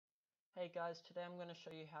Hey guys, today I'm going to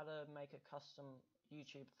show you how to make a custom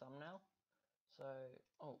YouTube thumbnail. So,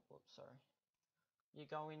 sorry. You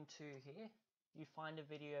go into here, you find a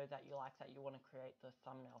video that you like that you want to create the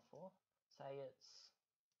thumbnail for. Say it's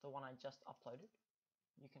the one I just uploaded.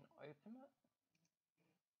 You can open it.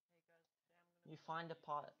 You find a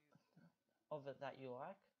part of it that you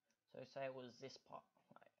like. So say it was this part.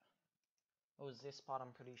 It was this part,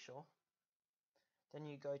 I'm pretty sure. Then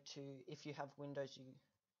you go to, if you have Windows, you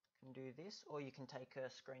can do this, or you can take a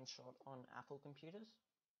screenshot on Apple computers.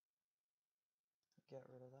 Get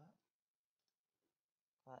rid of that.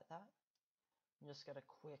 Like that. And just get a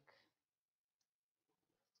quick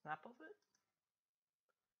snap of it.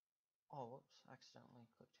 Oh, whoops, accidentally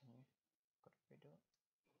clicked here. Got to redo it.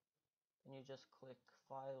 Then you just click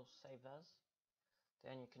File, Save As.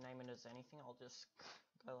 Then you can name it as anything. I'll just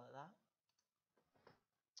go like that.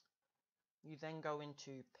 You then go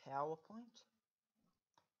into PowerPoint.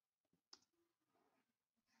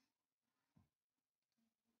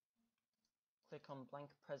 Click on Blank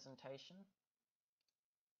Presentation.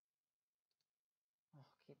 Oh, I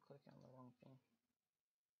keep clicking on the wrong thing.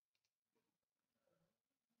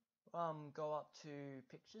 Go up to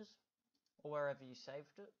Pictures, or wherever you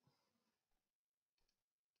saved it.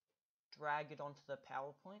 Drag it onto the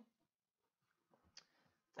PowerPoint.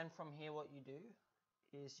 Then from here what you do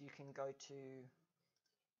is you can go to,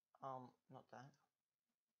 not that,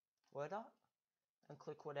 Word Art, and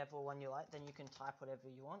click whatever one you like. Then you can type whatever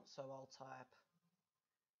you want. So I'll type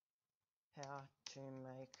how to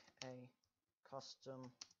make a custom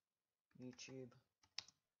YouTube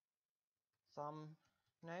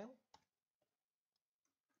thumbnail.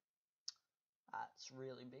 It's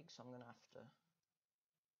really big, so I'm going to have to,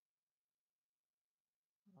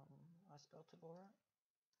 I spelled it alright.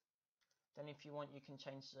 Then if you want, you can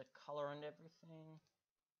change the color and everything.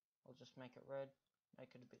 I'll just make it red,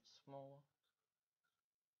 make it a bit smaller.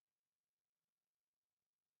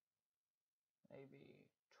 Maybe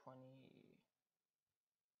 20,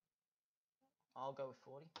 I'll go with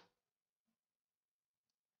 40.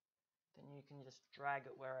 Then you can just drag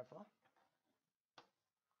it wherever.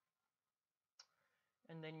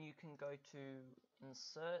 And then you can go to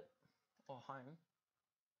Insert or Home.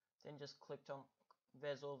 Then just click on,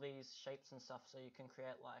 there's all these shapes and stuff, so you can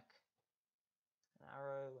create like an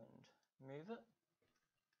arrow and move it.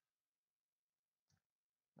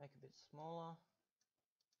 Make it a bit smaller.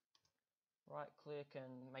 Right click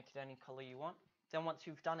and make it any color you want. Then once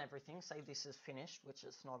you've done everything, say this is finished, which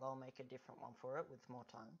it's not, I'll make a different one for it with more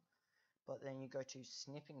time. But then you go to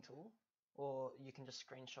Snipping Tool, or you can just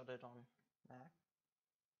screenshot it on Mac.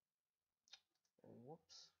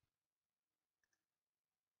 Whoops.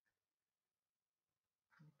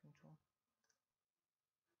 Snipping Tool.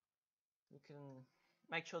 You can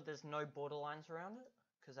make sure there's no borderlines around it,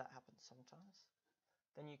 because that happens sometimes.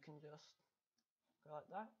 Then you can just go like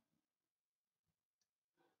that.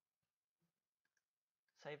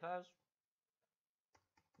 Save as.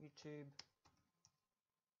 YouTube.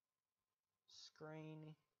 Screen.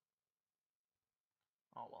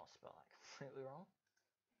 Oh well, I spelled that completely wrong.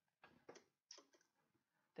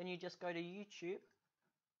 Then you just go to YouTube.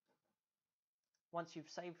 Once you've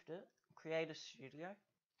saved it, create a studio.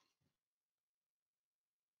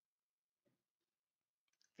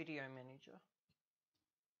 Video Manager.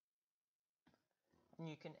 And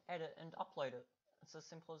you can edit and upload it. It's as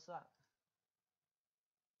simple as that.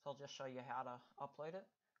 So I'll just show you how to upload it.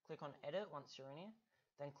 Click on Edit once you're in here.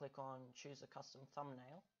 Then click on Choose a Custom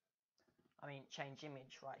Thumbnail. Change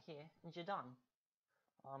Image right here. And you're done.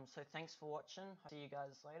 So thanks for watching. See you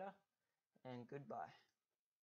guys later. And goodbye.